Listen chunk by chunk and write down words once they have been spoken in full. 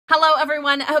Hello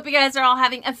everyone, I hope you guys are all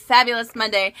having a fabulous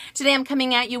Monday. Today I'm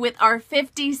coming at you with our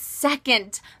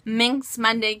 52nd Minks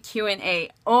Monday Q&A.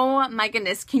 Oh my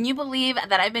goodness, can you believe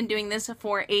that I've been doing this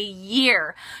for a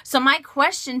year? So my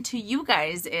question to you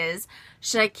guys is,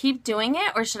 should I keep doing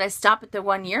it or should I stop at the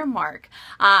 1 year mark?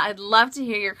 I'd love to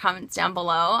hear your comments down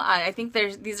below. I think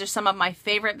these are some of my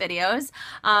favorite videos,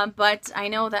 but I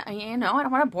know that, I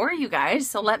don't want to bore you guys,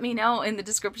 so let me know in the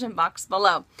description box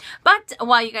below. But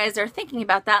while you guys are thinking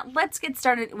about that, let's get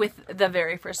started with the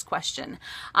very first question.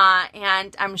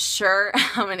 And I'm sure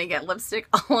I'm going to get lipstick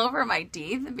all over my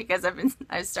teeth because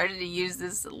I've started to use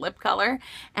this lip color,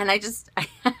 and I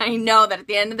know that at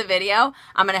the end of the video,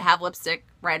 I'm going to have lipstick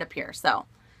right up here. So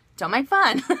don't make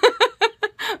fun,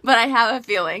 but I have a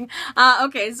feeling.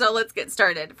 Okay, so let's get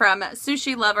started. From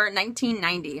Sushi Lover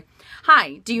 1990.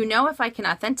 Hi, do you know if I can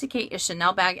authenticate a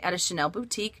Chanel bag at a Chanel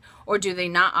boutique, or do they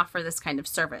not offer this kind of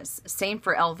service? Same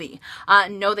for LV.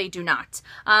 No, they do not.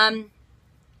 And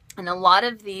a lot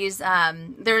of these,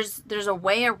 there's a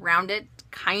way around it,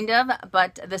 kind of,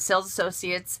 but the sales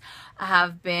associates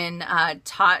have been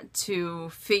taught to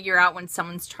figure out when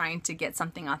someone's trying to get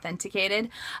something authenticated.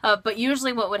 But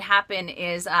usually what would happen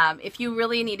is if you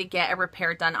really need to get a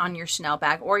repair done on your Chanel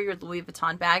bag or your Louis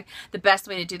Vuitton bag, the best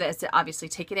way to do that is to obviously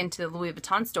take it into the Louis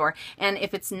Vuitton store. And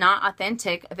if it's not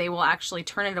authentic, they will actually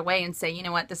turn it away and say, you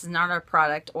know what, this is not our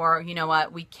product, or you know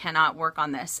what, we cannot work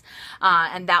on this.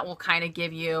 And that will kind of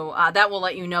give you, that will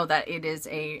let you know that it is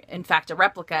in fact a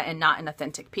replica and not an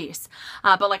authentic piece.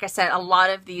 But like I said, a lot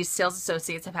of these sales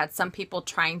associates have had some people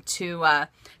trying to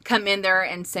come in there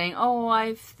and saying, oh,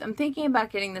 I'm thinking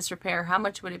about getting this repair. How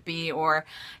much would it be? Or,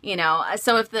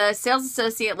 so if the sales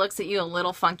associate looks at you a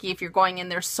little funky, if you're going in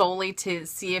there solely to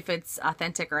see if it's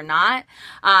authentic or not,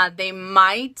 they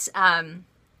might,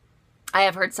 I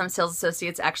have heard some sales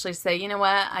associates actually say, you know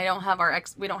what,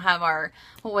 we don't have our,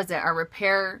 our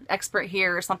repair expert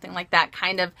here or something like that,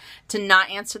 kind of to not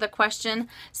answer the question.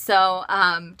 So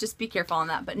just be careful on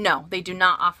that. But no, they do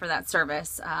not offer that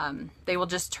service. They will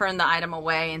just turn the item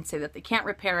away and say that they can't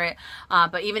repair it.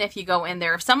 But even if you go in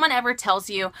there, if someone ever tells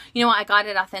you, you know what, I got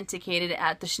it authenticated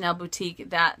at the Chanel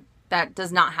boutique, that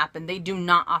does not happen. They do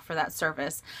not offer that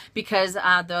service, because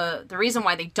the reason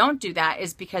why they don't do that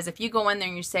is because if you go in there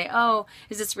and you say, oh,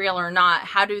 is this real or not?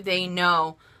 How do they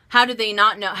know? How do they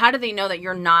not know? How do they know that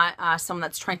you're not someone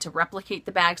that's trying to replicate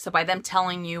the bag? So by them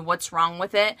telling you what's wrong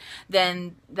with it,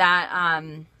 then that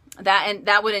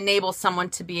would enable someone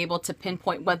to be able to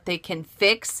pinpoint what they can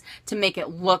fix to make it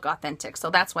look authentic. So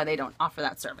that's why they don't offer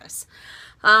that service.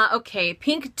 Okay,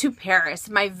 Pink to Paris.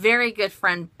 My very good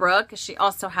friend Brooke, she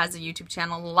also has a YouTube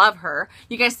channel. Love her.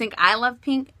 You guys think I love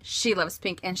pink? She loves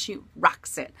pink and she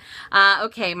rocks it.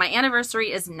 Okay, my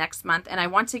anniversary is next month and I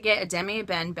want to get a Demi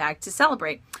Ben bag to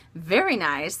celebrate. Very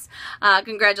nice.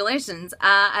 Congratulations.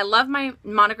 I love my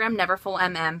monogram Neverfull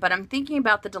MM, but I'm thinking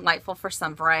about the Delightful for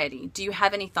some variety. Do you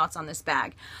have any thoughts on this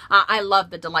bag? I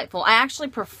love the Delightful. I actually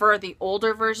prefer the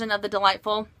older version of the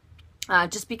Delightful.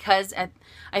 Just because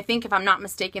I think, if I'm not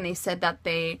mistaken, they said that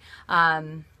that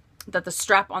the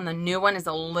strap on the new one is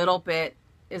a little bit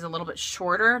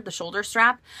shorter, the shoulder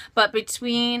strap. But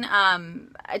between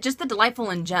just the Delightful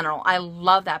in general, I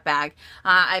love that bag.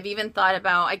 I've even thought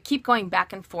about, I keep going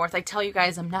back and forth. I tell you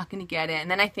guys I'm not going to get it, and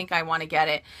then I think I want to get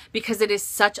it because it is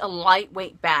such a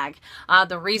lightweight bag.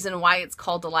 The reason why it's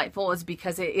called Delightful is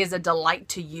because it is a delight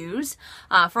to use,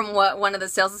 from what one of the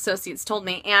sales associates told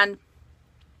me. And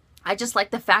I just like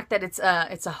the fact that it's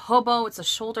a hobo, it's a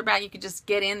shoulder bag. You could just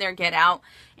get in there, get out,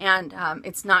 and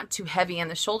it's not too heavy. And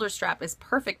the shoulder strap is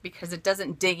perfect because it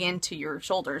doesn't dig into your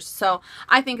shoulders. So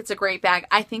I think it's a great bag.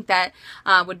 I think that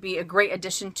would be a great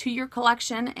addition to your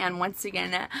collection. And once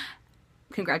again,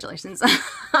 congratulations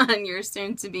on your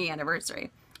soon-to-be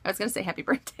anniversary. I was going to say happy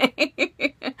birthday.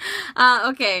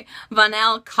 Okay,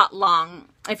 Vanel Cotlong.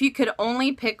 If you could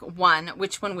only pick one,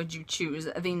 which one would you choose?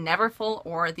 The Neverfull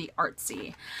or the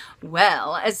Artsy?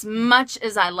 Well, as much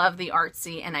as I love the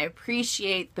Artsy and I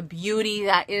appreciate the beauty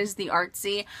that is the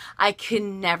Artsy, I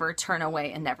can never turn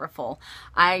away a Neverfull.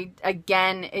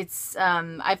 Again, it's,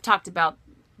 I've talked about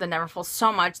the Neverfull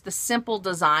so much, the simple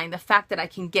design, the fact that I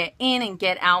can get in and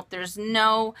get out. There's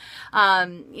not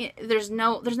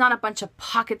a bunch of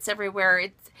pockets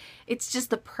everywhere. It's just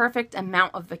the perfect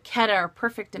amount of vachetta, or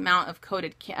perfect amount of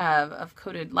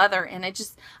coated leather, and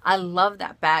I love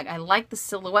that bag. I like the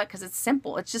silhouette because it's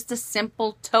simple. It's just a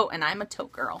simple tote, and I'm a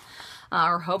tote girl,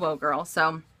 or hobo girl,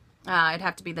 so it'd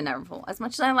have to be the Neverfull. As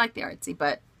much as I like the Artsy,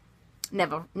 but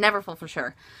Neverfull for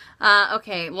sure.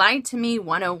 Okay, Lied to Me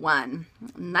 101.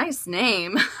 Nice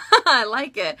name. I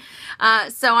like it.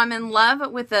 So I'm in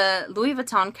love with the Louis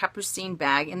Vuitton Capucine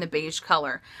bag in the beige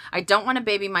color. I don't want to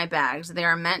baby my bags. They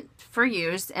are meant for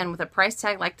use, and with a price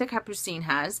tag like the Capucine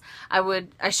has,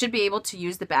 I should be able to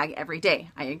use the bag every day.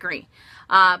 I agree.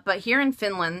 But here in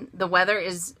Finland, the weather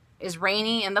is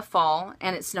rainy in the fall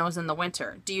and it snows in the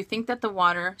winter. Do you think that the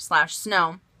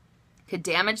water/snow could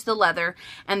damage the leather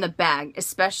and the bag,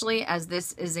 especially as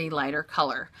this is a lighter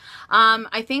color?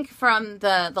 I think from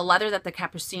the leather that the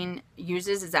Capucine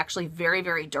uses is actually very,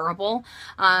 very durable.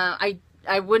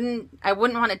 I wouldn't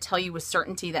want to tell you with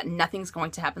certainty that nothing's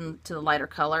going to happen to the lighter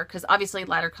color, because obviously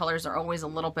lighter colors are always a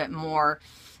little bit more,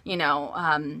 you know,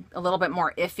 a little bit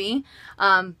more iffy.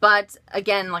 But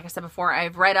again, like I said before,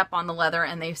 I've read up on the leather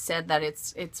and they've said that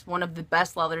it's one of the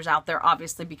best leathers out there,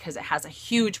 obviously because it has a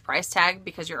huge price tag,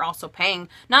 because you're also paying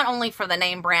not only for the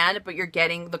name brand, but you're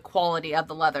getting the quality of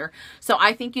the leather. So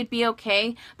I think you'd be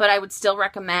okay, but I would still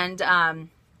recommend,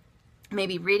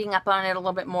 maybe reading up on it a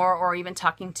little bit more, or even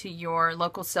talking to your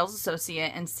local sales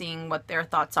associate and seeing what their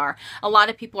thoughts are. A lot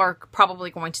of people are probably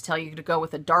going to tell you to go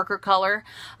with a darker color.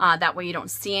 That way you don't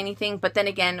see anything. But then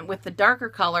again, with the darker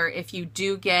color, if you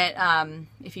do get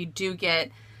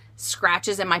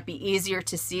scratches, it might be easier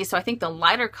to see. So I think the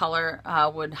lighter color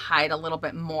would hide a little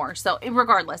bit more. So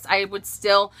regardless, I would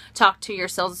still talk to your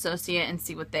sales associate and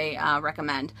see what they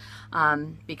recommend,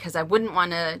 because I wouldn't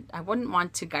want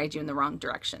to guide you in the wrong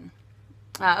direction.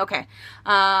 Okay.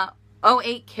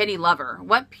 08 Kitty Lover.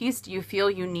 What piece do you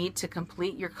feel you need to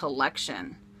complete your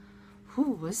collection?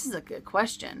 Ooh, this is a good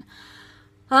question.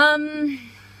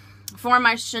 For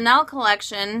my Chanel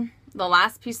collection, the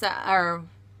last piece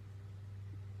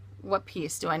what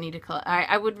piece do I need to collect?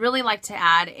 I would really like to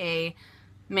add a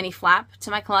mini flap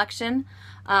to my collection,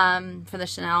 for the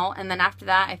Chanel. And then after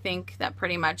that, I think that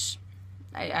pretty much,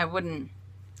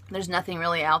 there's nothing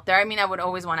really out there. I mean, I would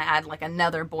always want to add like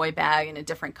another boy bag in a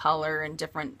different color and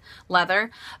different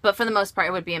leather, but for the most part,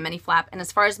 it would be a mini flap. And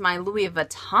as far as my Louis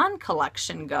Vuitton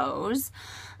collection goes,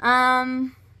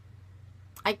 I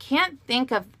can't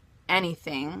think of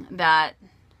anything that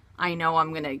I know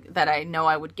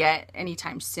I would get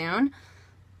anytime soon.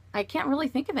 I can't really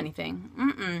think of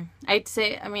anything. I'd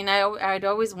say, I mean, I'd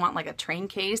always want like a train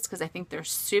case, because I think they're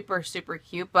super, super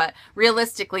cute, but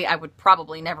realistically, I would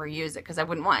probably never use it because I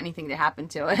wouldn't want anything to happen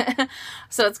to it.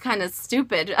 So it's kind of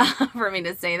stupid for me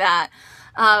to say that.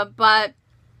 But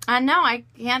no, I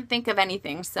can't think of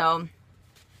anything. So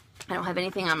I don't have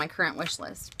anything on my current wish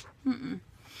list.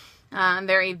 I'm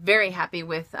very, very happy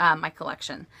with my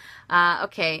collection.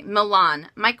 Okay, Milan.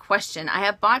 My question. I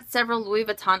have bought several Louis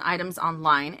Vuitton items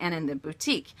online and in the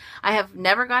boutique. I have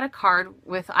never got a card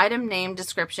with item name,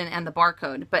 description, and the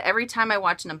barcode, but every time I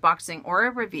watch an unboxing or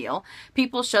a reveal,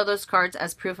 people show those cards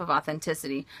as proof of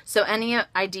authenticity. So any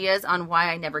ideas on why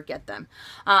I never get them?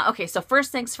 Okay, so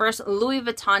first things first, Louis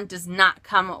Vuitton does not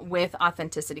come with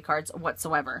authenticity cards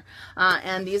whatsoever.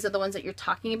 And these are the ones that you're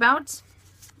talking about.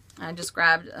 I just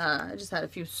grabbed, I just had a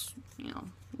few, you know,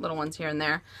 little ones here and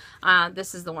there.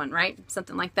 This is the one, right?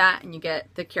 Something like that, and you get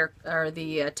the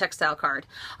textile card.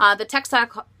 The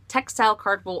textile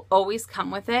card will always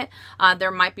come with it. There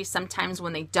might be some times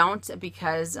when they don't,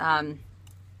 because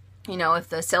you know, if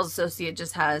the sales associate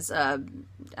just has I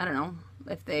don't know,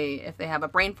 if they have a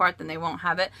brain fart, then they won't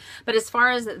have it. But as far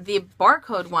as the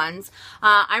barcode ones,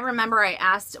 I remember I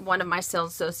asked one of my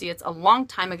sales associates a long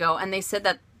time ago, and they said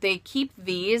that they keep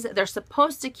these. They're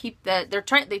supposed to keep they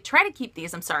try to keep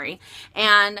these, I'm sorry.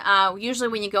 And usually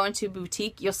when you go into a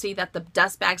boutique, you'll see that the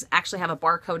dust bags actually have a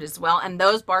barcode as well. And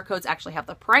those barcodes actually have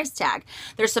the price tag.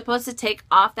 They're supposed to take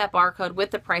off that barcode with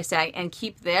the price tag and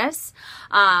keep this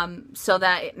so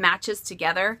that it matches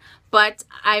together. But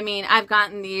I mean, I've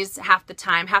gotten these half the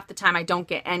time. Half the time I don't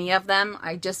get any of them.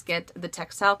 I just get the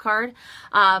textile card.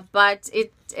 But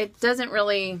it doesn't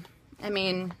really, I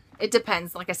mean, it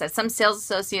depends. Like I said, some sales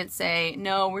associates say,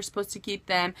 no, we're supposed to keep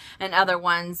them. And other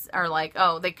ones are like,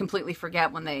 oh, they completely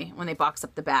forget when they box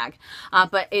up the bag.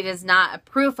 But it is not a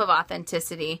proof of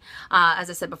authenticity,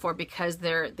 as I said before, because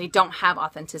they don't have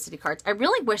authenticity cards. I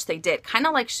really wish they did, kind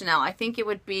of like Chanel. I think it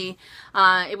would be,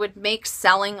 it would make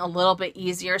selling a little bit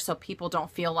easier, so people don't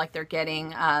feel like they're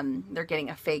getting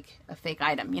a fake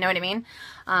item. You know what I mean?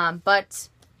 But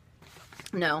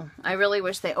no, I really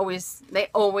wish they always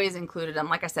included them.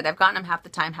 Like I said, I've gotten them half the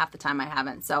time I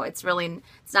haven't. So it's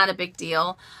not a big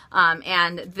deal.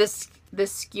 And this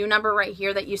SKU number right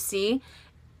here that you see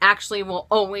actually will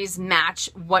always match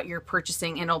what you're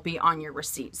purchasing, and it'll be on your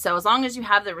receipt. So as long as you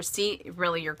have the receipt,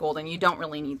 really you're golden. You don't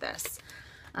really need this.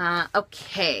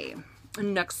 Okay,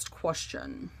 next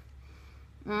question.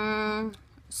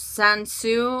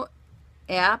 Sansu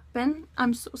Appen.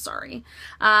 I'm so sorry.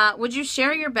 Would you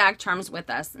share your bag charms with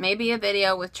us? Maybe a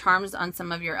video with charms on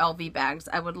some of your LV bags.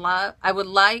 I would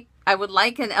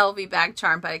like an LV bag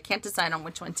charm, but I can't decide on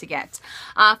which one to get.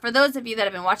 For those of you that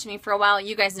have been watching me for a while,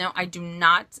 you guys know I do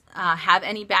not have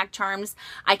any bag charms.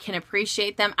 I can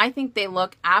appreciate them. I think they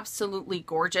look absolutely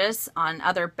gorgeous on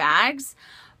other bags,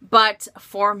 but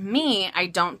for me, I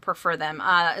don't prefer them.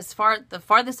 The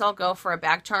farthest I'll go for a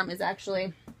bag charm is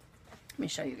actually, let me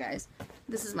show you guys.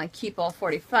 This is my Keep All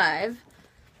 45.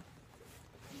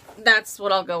 That's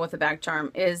what I'll go with a bag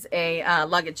charm, is a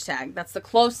luggage tag. That's the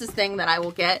closest thing that I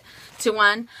will get to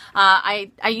one. I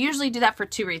usually do that for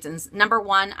two reasons. Number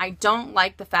one, I don't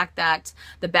like the fact that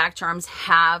the bag charms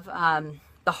have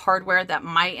the hardware that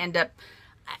might end up,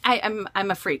 I'm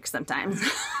a freak sometimes.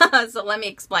 So let me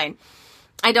explain.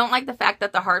 I don't like the fact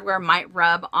that the hardware might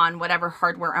rub on whatever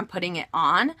hardware I'm putting it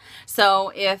on.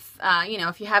 So if, you know,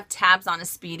 if you have tabs on a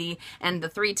Speedy and the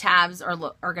 3 tabs are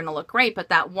going to look great, but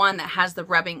that one that has the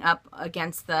rubbing up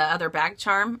against the other bag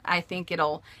charm, I think it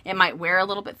might wear a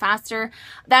little bit faster.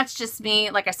 That's just me.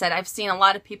 Like I said, I've seen a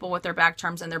lot of people with their bag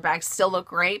charms and their bags still look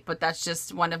great, but that's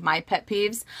just one of my pet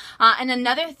peeves. And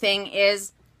another thing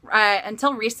is,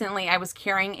 until recently, I was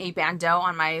carrying a bandeau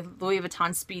on my Louis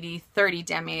Vuitton Speedy 30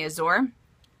 Damier Azur.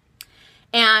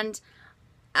 And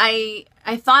I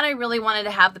thought I really wanted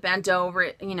to have the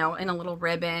bandeau, you know, in a little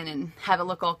ribbon and have it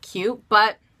look all cute,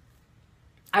 but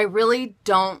I really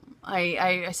don't,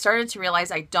 I started to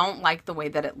realize I don't like the way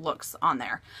that it looks on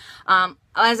there.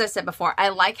 As I said before, I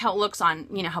like how it looks on,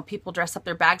 you know, how people dress up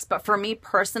their bags, but for me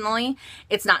personally,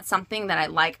 it's not something that I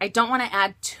like. I don't want to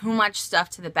add too much stuff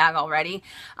to the bag already.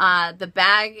 The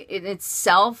bag in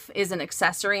itself is an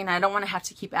accessory, and I don't want to have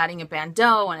to keep adding a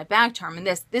bandeau and a bag charm. And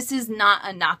this is not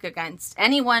a knock against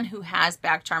anyone who has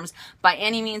bag charms by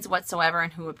any means whatsoever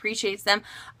and who appreciates them.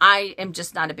 I am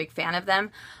just not a big fan of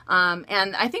them.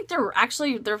 And I think they're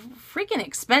freaking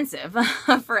expensive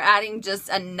for adding just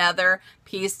another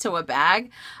piece to a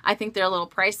bag. I think they're a little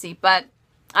pricey, but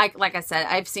like I said,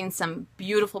 I've seen some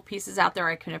beautiful pieces out there.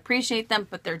 I can appreciate them,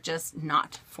 but they're just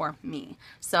not for me.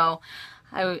 So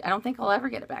I don't think I'll ever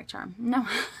get a bag charm. No.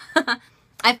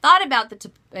 I thought about the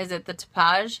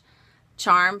Tapage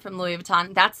charm from Louis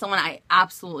Vuitton. That's the one I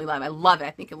absolutely love. I love it.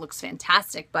 I think it looks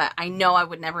fantastic, but I know I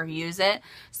would never use it.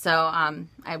 So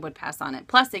I would pass on it.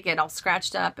 Plus they get all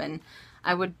scratched up, and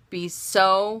I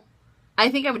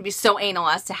think I would be so anal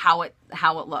as to how it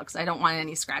looks. I don't want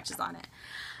any scratches on it.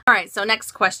 All right, so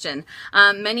next question.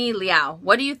 Many Liao,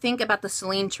 what do you think about the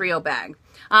Celine Trio bag?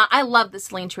 I love the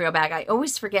Celine Trio bag. I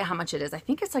always forget how much it is. I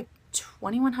think it's like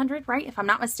 $2,100, right? If I'm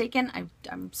not mistaken.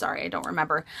 I'm sorry, I don't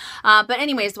remember. But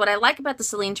anyways, what I like about the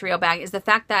Celine Trio bag is the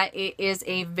fact that it is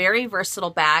a very versatile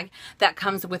bag that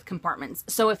comes with compartments.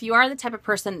 So if you are the type of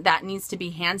person that needs to be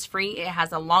hands-free, it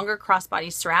has a longer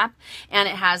crossbody strap and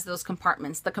it has those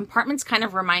compartments. The compartments kind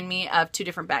of remind me of two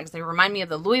different bags. They remind me of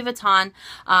the Louis Vuitton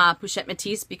Pochette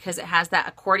Métis because it has that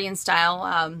accordion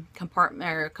style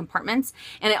compartments,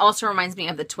 and it also reminds me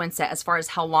of the twin set as far as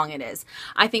how long it is.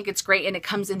 I think it's great, and it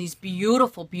comes in these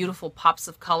beautiful, beautiful pops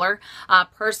of color.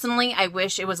 Personally, I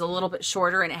wish it was a little bit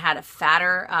shorter and it had a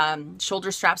fatter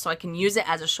shoulder strap so I can use it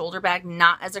as a shoulder bag,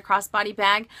 not as a crossbody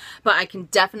bag, but I can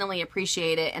definitely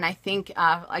appreciate it. And I think,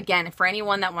 again, for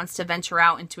anyone that wants to venture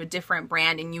out into a different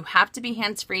brand and you have to be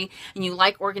hands-free and you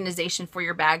like organization for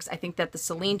your bags, I think that the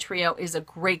Celine Trio is a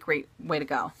great, great way to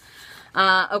go.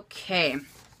 Okay.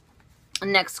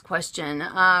 Next question.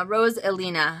 Rose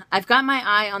Elena. I've got my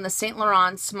eye on the Saint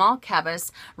Laurent small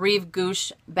Cabas Rive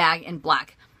Gauche bag in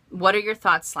black. What are your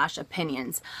thoughts /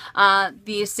 opinions?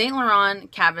 The Saint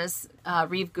Laurent Cabas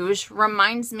Rive Gauche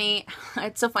reminds me,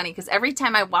 it's so funny because every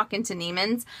time I walk into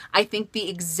Neiman's, I think the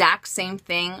exact same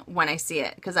thing when I see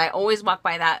it, because I always walk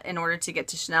by that in order to get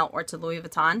to Chanel or to Louis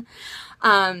Vuitton.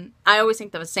 I always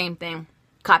think the same thing.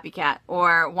 Copycat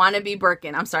or wannabe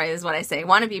Birkin. I'm sorry, this is what I say.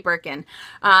 Wannabe Birkin.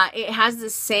 It has the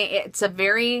same, it's a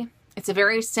very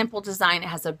simple design. It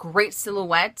has a great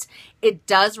silhouette. It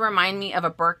does remind me of a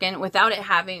Birkin without it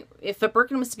having, if a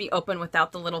Birkin was to be open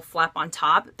without the little flap on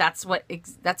top, that's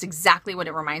exactly what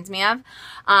it reminds me of.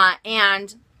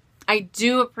 And I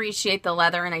do appreciate the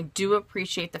leather and I do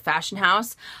appreciate the fashion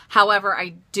house. However,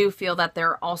 I do feel that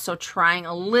they're also trying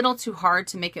a little too hard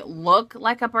to make it look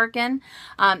like a Birkin.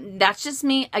 That's just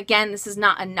me. Again, this is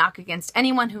not a knock against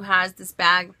anyone who has this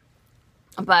bag,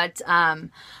 but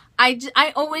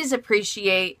I always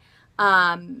appreciate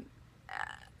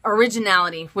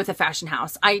originality with a fashion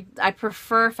house. I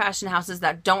prefer fashion houses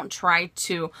that don't try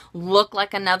to look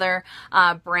like another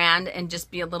brand and just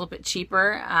be a little bit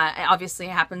cheaper. Obviously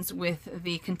it happens with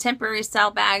the contemporary style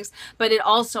bags, but it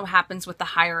also happens with the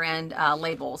higher end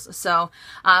labels. So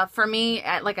for me,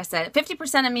 like I said,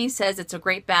 50% of me says it's a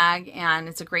great bag and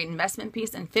it's a great investment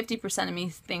piece, and 50% of me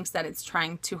thinks that it's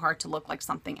trying too hard to look like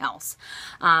something else.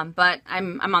 But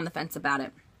I'm on the fence about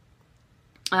it.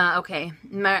 Okay,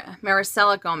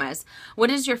 Maricela Gomez,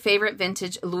 what is your favorite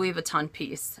vintage Louis Vuitton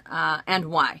piece and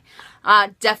why?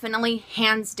 Definitely,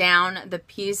 hands down, the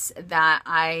piece that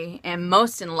I am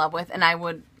most in love with and I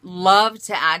would love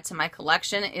to add to my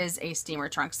collection is a steamer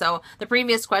trunk. So the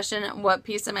previous question, what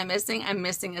piece am I missing? I'm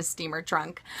missing a steamer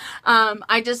trunk.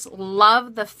 I just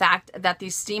love the fact that the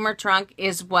steamer trunk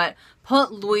is what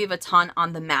put Louis Vuitton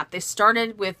on the map. They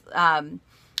started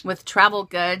with travel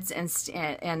goods and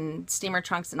steamer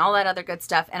trunks and all that other good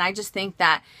stuff. And I just think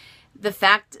that the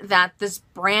fact that this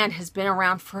brand has been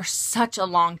around for such a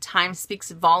long time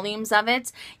speaks volumes of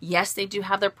it. Yes, they do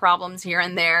have their problems here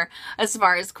and there as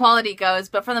far as quality goes,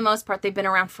 but for the most part, they've been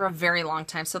around for a very long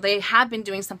time. So they have been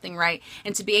doing something right.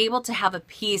 And to be able to have a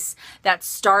piece that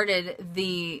started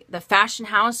the fashion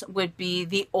house would be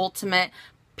the ultimate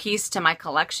piece to my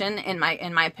collection, in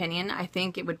my opinion. I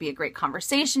think it would be a great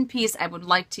conversation piece. I would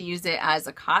like to use it as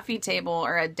a coffee table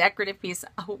or a decorative piece,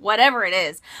 whatever it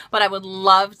is, but I would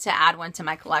love to add one to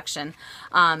my collection.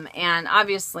 And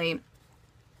obviously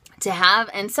to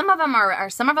have, and some of them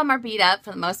are beat up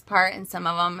for the most part, and some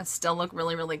of them still look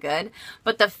really, really good.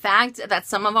 But the fact that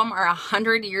some of them are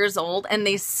 100 years old and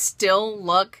they still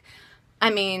look,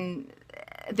 I mean,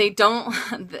 they don't,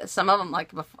 some of them,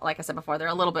 like I said before, they're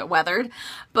a little bit weathered,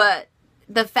 but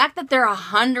the fact that they're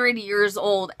 100 years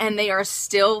old and they are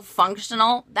still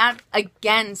functional, that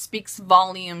again speaks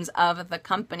volumes of the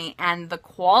company and the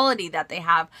quality that they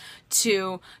have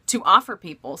to offer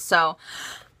people. So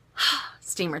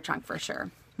steamer trunk for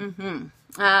sure.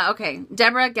 Okay,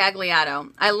 Deborah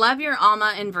Gagliato. I love your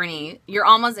Alma in Vernis, your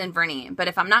Almas in Vernis, but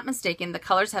if I'm not mistaken, the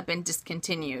colors have been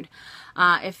discontinued.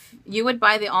 If you would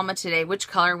buy the Alma today, which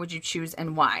color would you choose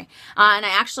and why? And I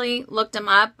actually looked them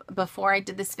up before I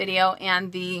did this video,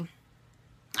 and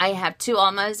I have two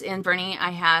Almas in Vernis.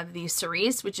 I have the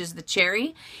Cerise, which is the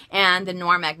cherry, and the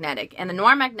Noir Magnetic. And the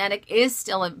Noir Magnetic is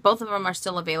still, both of them are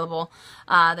still available.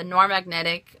 The Noir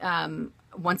Magnetic,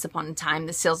 once upon a time,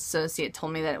 the sales associate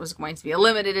told me that it was going to be a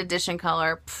limited edition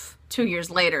color. 2 years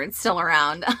later, it's still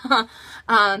around.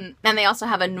 And they also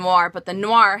have a Noir, but the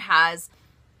Noir has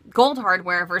gold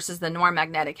hardware versus the Noir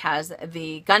Magnetic has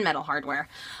the gunmetal hardware.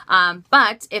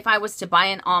 But if I was to buy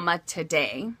an Alma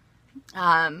today,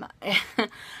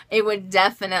 it would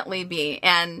definitely be,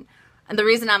 and the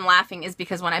reason I'm laughing is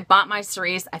because when I bought my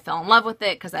Cerise, I fell in love with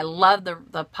it because I love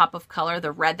the pop of color,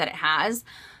 the red that it has.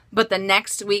 But the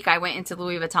next week I went into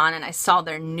Louis Vuitton and I saw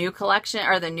their new collection,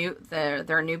 or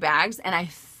their new bags, and I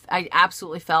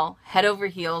absolutely fell head over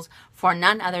heels for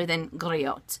none other than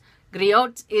Griot.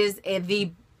 Griot is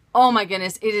oh my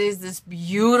goodness, it is this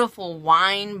beautiful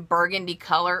wine burgundy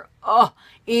color. Oh,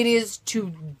 it is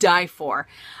to die for.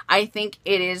 I think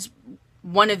it is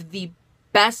one of the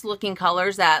best looking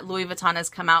colors that Louis Vuitton has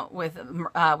come out with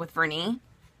Vernis.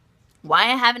 Why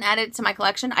I haven't added it to my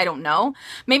collection, I don't know.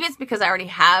 Maybe it's because I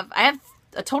have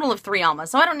a total of 3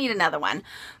 Almas, so I don't need another one.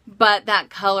 But that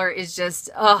color is just,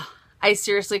 oh, I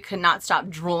seriously could not stop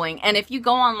drooling. And if you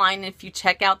go online and if you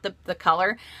check out the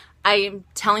color, I am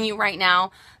telling you right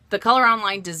now, the color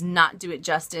online does not do it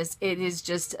justice. It is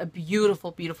just a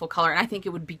beautiful, beautiful color. And I think it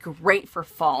would be great for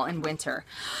fall and winter.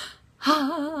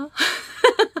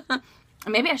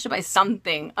 Maybe I should buy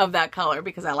something of that color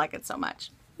because I like it so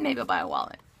much. Maybe I'll buy a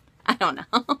wallet. I don't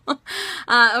know.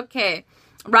 Okay.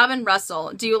 Robin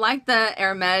Russell. Do you like the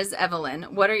Hermes Evelyn?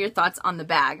 What are your thoughts on the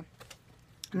bag?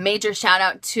 Major shout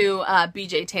out to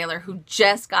BJ Taylor, who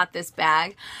just got this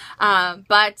bag.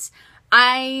 But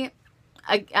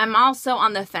I'm also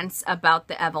on the fence about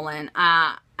the Evelyn.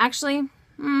 Actually,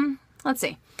 let's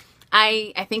see.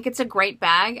 I think it's a great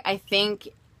bag. I think,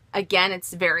 again,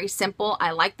 it's very simple. I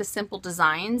like the simple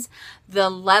designs. The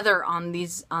leather on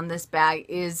this bag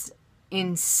is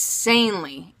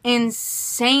insanely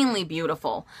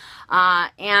beautiful.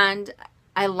 And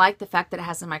I like the fact that it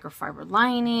has a microfiber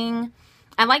lining.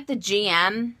 I like the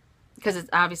GM because it's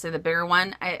obviously the bigger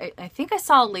one. I think I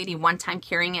saw a lady one time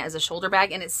carrying it as a shoulder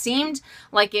bag, and it seemed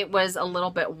like it was a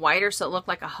little bit wider, so it looked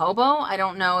like a hobo. I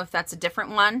don't know if that's a different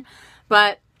one,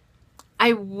 but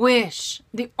I wish,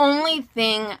 the only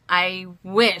thing I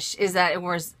wish is that it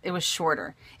was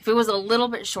shorter. If it was a little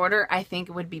bit shorter, I think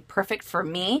it would be perfect for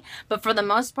me. But for the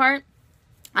most part,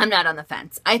 I'm not on the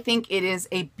fence. I think it is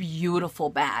a beautiful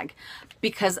bag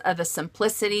because of the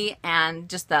simplicity and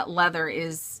just that leather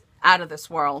is out of this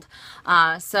world.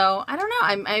 So I don't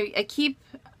know. I keep,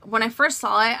 when I first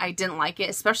saw it, I didn't like it,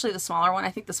 especially the smaller one. I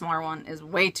think the smaller one is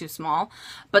way too small,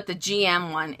 but the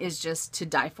GM one is just to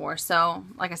die for. So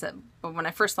like I said, but when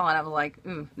I first saw it, I was like,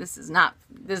 ooh, this is not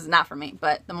for me.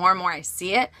 But the more and more I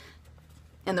see it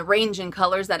and the range in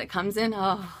colors that it comes in,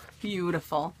 oh,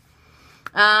 beautiful.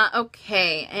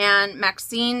 Okay, and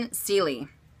Maxine Seeley.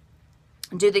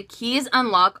 Do the keys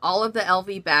unlock all of the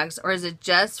LV bags, or is it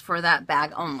just for that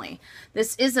bag only?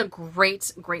 This is a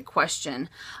great question.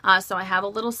 So I have a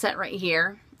little set right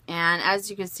here, and as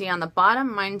you can see on the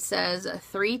bottom, mine says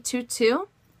 322,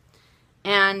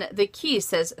 and the key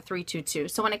says 322.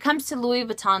 So when it comes to Louis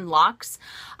Vuitton locks,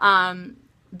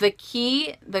 the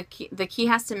key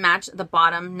has to match the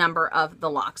bottom number of the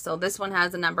lock. So this one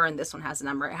has a number and this one has a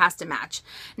number. It has to match.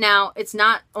 Now, it's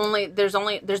not only, there's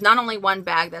not only one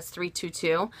bag that's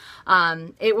 322.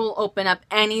 It will open up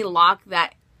any lock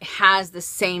that has the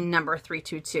same number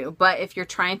 322, but if you're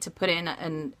trying to put in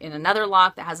another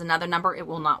lock that has another number, it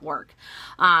will not work.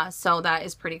 So that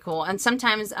is pretty cool. And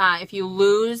sometimes if you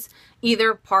lose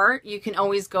either part, you can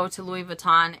always go to Louis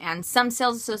Vuitton, and some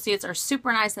sales associates are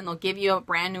super nice and they'll give you a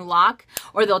brand new lock,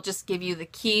 or they'll just give you the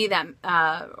key that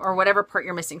or whatever part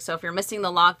you're missing. So if you're missing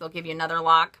the lock, they'll give you another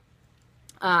lock.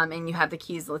 And you have the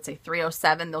keys, let's say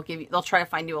 307, they'll try to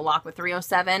find you a lock with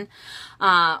 307,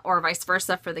 or vice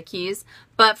versa for the keys.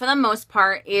 But for the most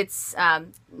part, it's,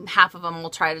 half of them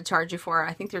will try to charge you for,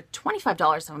 I think they're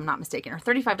 $25 if I'm not mistaken, or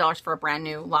 $35 for a brand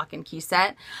new lock and key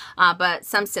set. But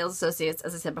some sales associates,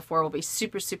 as I said before, will be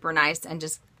super nice and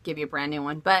just give you a brand new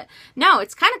one. But no,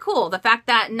 it's kind of cool. The fact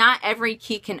that not every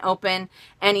key can open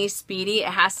any speedy.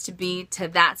 It has to be to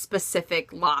that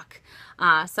specific lock.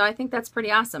 So I think that's pretty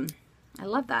awesome. I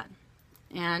love that.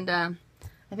 And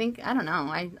I think, I don't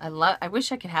know, I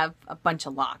wish I could have a bunch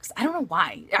of locks. I don't know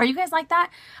why. Are you guys like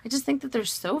that? I just think that they're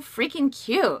so freaking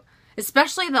cute.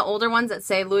 Especially the older ones that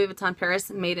say Louis Vuitton Paris,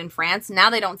 made in France. Now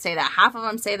they don't say that. Half of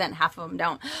them say that and half of them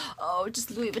don't. Oh, just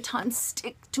Louis Vuitton,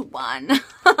 stick to one.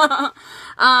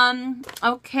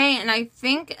 Okay, and I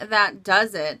think that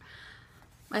does it.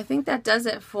 I think that does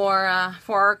it for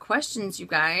our questions, you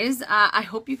guys. I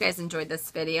hope you guys enjoyed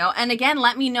this video. And again,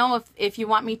 let me know if you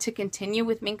want me to continue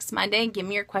with Minks Monday. Give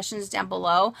me your questions down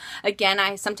below.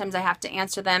 Again, sometimes I have to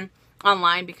answer them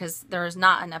online because there is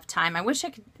not enough time. I wish I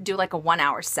could do like a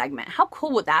 1-hour segment. How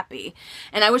cool would that be?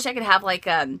 And I wish I could have like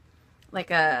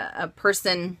a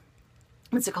person,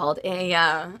 what's it called?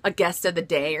 A guest of the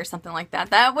day or something like that.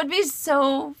 That would be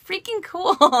so freaking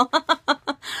cool.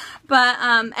 But,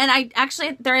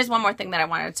 and there is one more thing that I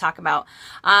wanted to talk about.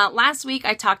 Last week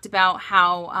I talked about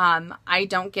how, I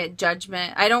don't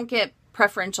get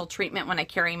preferential treatment when I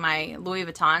carry my Louis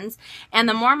Vuittons. And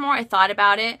the more and more I thought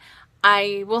about it,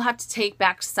 I will have to take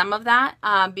back some of that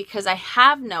because I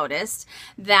have noticed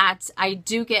that I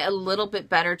do get a little bit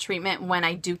better treatment when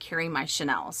I do carry my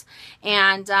Chanels.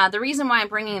 And the reason why I'm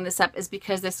bringing this up is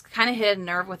because this kind of hit a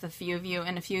nerve with a few of you,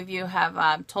 and a few of you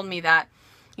have told me that,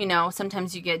 you know,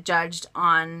 sometimes you get judged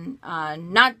on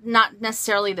not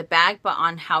necessarily the bag, but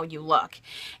on how you look.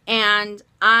 And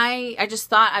I just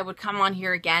thought I would come on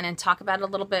here again and talk about it a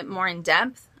little bit more in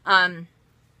depth.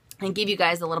 And give you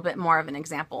guys a little bit more of an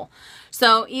example.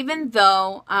 So even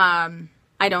though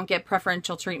I don't get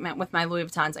preferential treatment with my Louis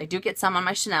Vuittons, I do get some on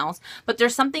my Chanels, but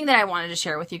there's something that I wanted to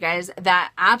share with you guys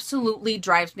that absolutely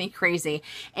drives me crazy.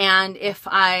 And if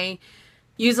I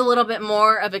use a little bit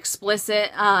more of explicit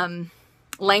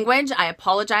language, I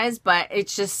apologize, but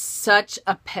it's just such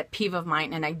a pet peeve of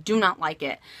mine and I do not like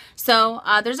it. So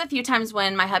there's a few times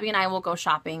when my hubby and I will go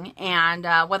shopping, and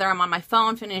whether I'm on my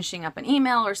phone finishing up an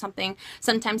email or something,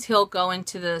 sometimes he'll go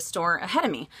into the store ahead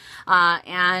of me.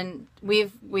 And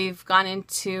we've gone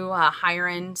into higher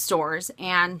end stores,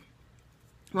 and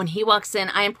when he walks in,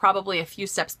 I am probably a few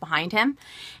steps behind him.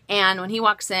 And when he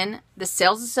walks in, the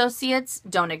sales associates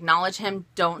don't acknowledge him,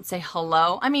 don't say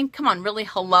hello. I mean, come on, really,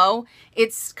 hello?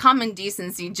 It's common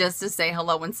decency just to say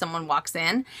hello when someone walks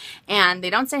in. And they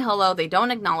don't say hello, they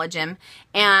don't acknowledge him.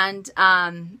 And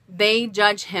they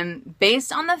judge him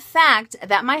based on the fact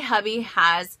that my hubby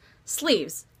has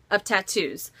sleeves of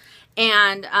tattoos.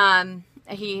 And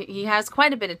he has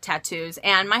quite a bit of tattoos,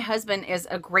 and my husband is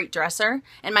a great dresser,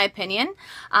 in my opinion.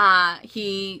 I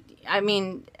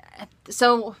mean,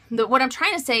 what I'm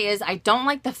trying to say is I don't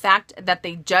like the fact that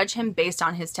they judge him based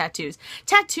on his tattoos.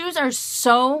 Tattoos are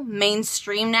so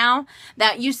mainstream now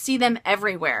that you see them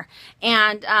everywhere.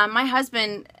 And my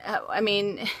husband, I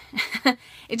mean,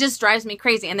 it just drives me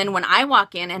crazy. And then when I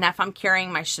walk in and if I'm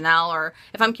carrying my Chanel or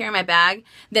if I'm carrying my bag,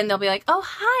 then they'll be like, oh,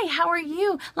 hi, how are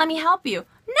you? Let me help you.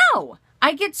 No,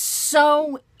 I get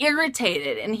so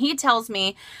irritated. And he tells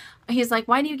me, he's like,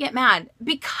 why do you get mad?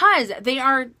 Because they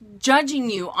are judging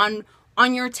you on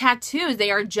your tattoos.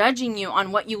 They are judging you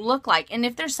on what you look like. And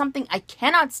if there's something I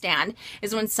cannot stand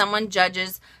is when someone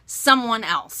judges someone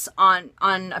else on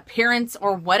appearance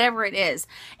or whatever it is.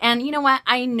 And you know what?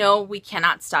 I know we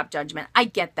cannot stop judgment. I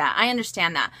get that. I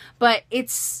understand that. But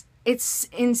it's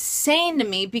insane to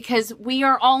me because we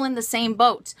are all in the same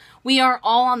boat. We are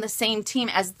all on the same team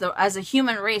as a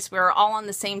human race. We are all on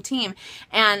the same team.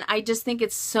 And I just think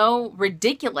it's so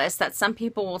ridiculous that some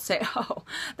people will say, oh,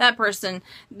 that person,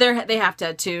 they have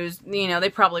tattoos. You know,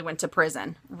 they probably went to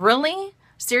prison. Really?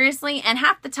 Seriously? And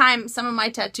half the time, some of my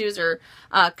tattoos are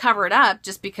covered up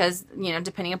just because, you know,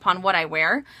 depending upon what I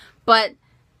wear. But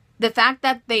the fact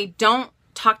that they don't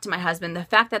talk to my husband, the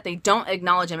fact that they don't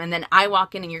acknowledge him, and then I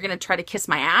walk in and you're going to try to kiss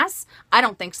my ass, I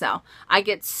don't think so. I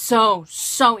get so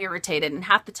irritated, and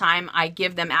half the time I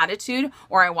give them attitude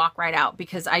or I walk right out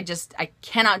because I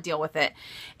cannot deal with it.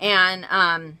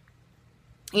 And,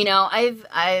 you know,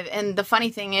 and the funny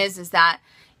thing is that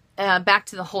back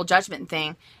to the whole judgment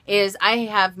thing is I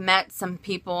have met some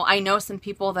people, I know some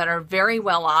people that are very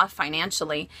well off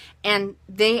financially, and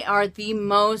they are the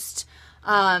most,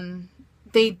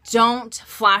 they don't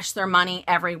flash their money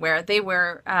everywhere. They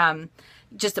wear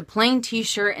just a plain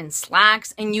t-shirt and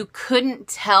slacks, and you couldn't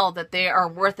tell that they are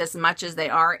worth as much as they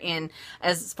are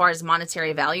as far as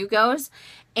monetary value goes.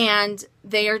 And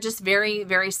they are just very,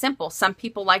 very simple. Some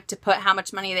people like to put how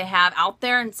much money they have out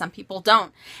there, and some people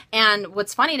don't. And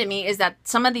what's funny to me is that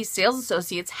some of these sales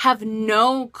associates have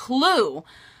no clue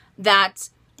that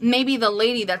maybe the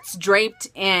lady that's draped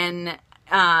in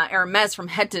Hermes from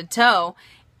head to toe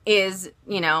is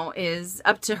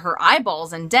up to her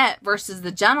eyeballs in debt versus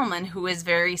the gentleman who is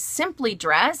very simply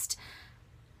dressed,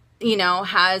 you know,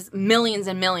 has millions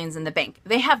and millions in the bank.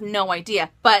 They have no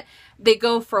idea, but they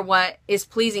go for what is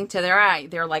pleasing to their eye.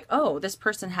 They're like, oh, this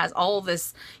person has all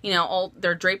this, you know,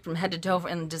 they're draped from head to toe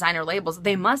in designer labels.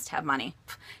 They must have money.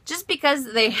 Just because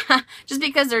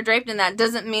they're draped in that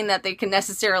doesn't mean that they can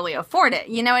necessarily afford it.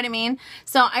 You know what I mean?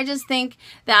 So I just think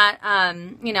that,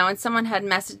 you know, and someone had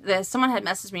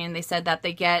messaged me and they said that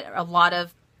they get a lot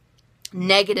of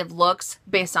negative looks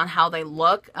based on how they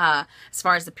look as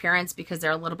far as appearance because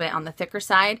they're a little bit on the thicker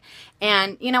side.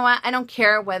 And you know what? I don't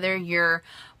care whether you're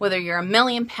a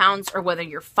million pounds or whether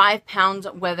you're 5 pounds,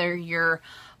 whether you're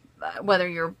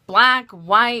black,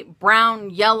 white, brown,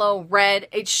 yellow, red.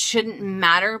 It shouldn't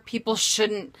matter. People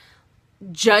shouldn't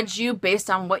judge you based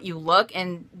on what you look,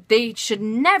 and they should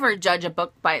never judge a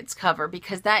book by its cover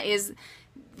because that is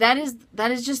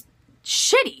just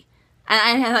shitty.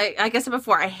 And like I said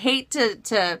before, I hate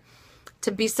to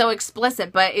be so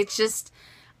explicit, but it's just,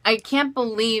 I can't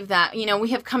believe that, you know, we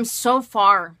have come so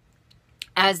far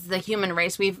as the human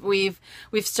race. We've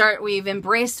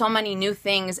embraced so many new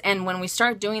things, and when we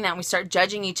start doing that, we start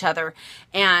judging each other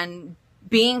and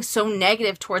being so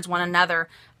negative towards one another,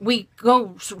 we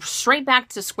go straight back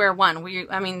to square one.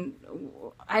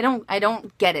 I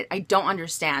don't get it. I don't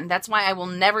understand. That's why I will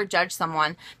never judge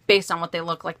someone based on what they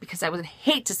look like, because I would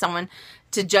hate someone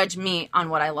to judge me on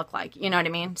what I look like. You know what I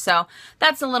mean? So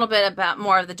that's a little bit about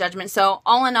more of the judgment. So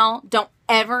all in all, don't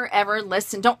ever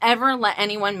listen. Don't ever let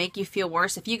anyone make you feel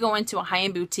worse. If you go into a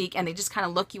high-end boutique and they just kind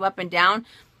of look you up and down,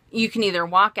 you can either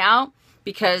walk out,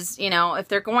 because, you know, if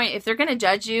they're going to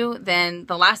judge you, then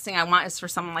the last thing I want is for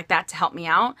someone like that to help me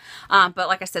out. But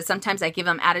like I said, sometimes I give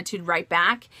them attitude right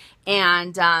back,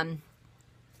 and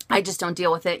I just don't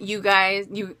deal with it. You guys,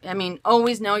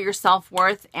 always know your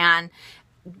self-worth, and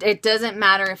it doesn't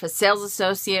matter if a sales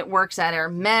associate works at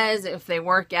Hermes, if they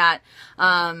work at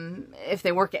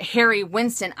Harry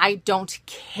Winston, I don't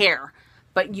care.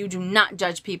 But you do not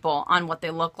judge people on what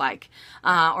they look like,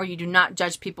 or you do not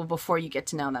judge people before you get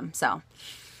to know them. So,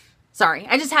 sorry.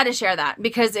 I just had to share that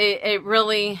because it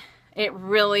really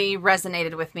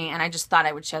resonated with me, and I just thought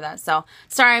I would share that. So,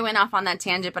 sorry I went off on that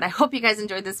tangent, but I hope you guys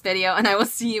enjoyed this video, and I will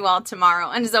see you all tomorrow.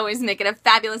 And as always, make it a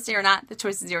fabulous day or not. The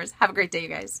choice is yours. Have a great day, you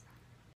guys.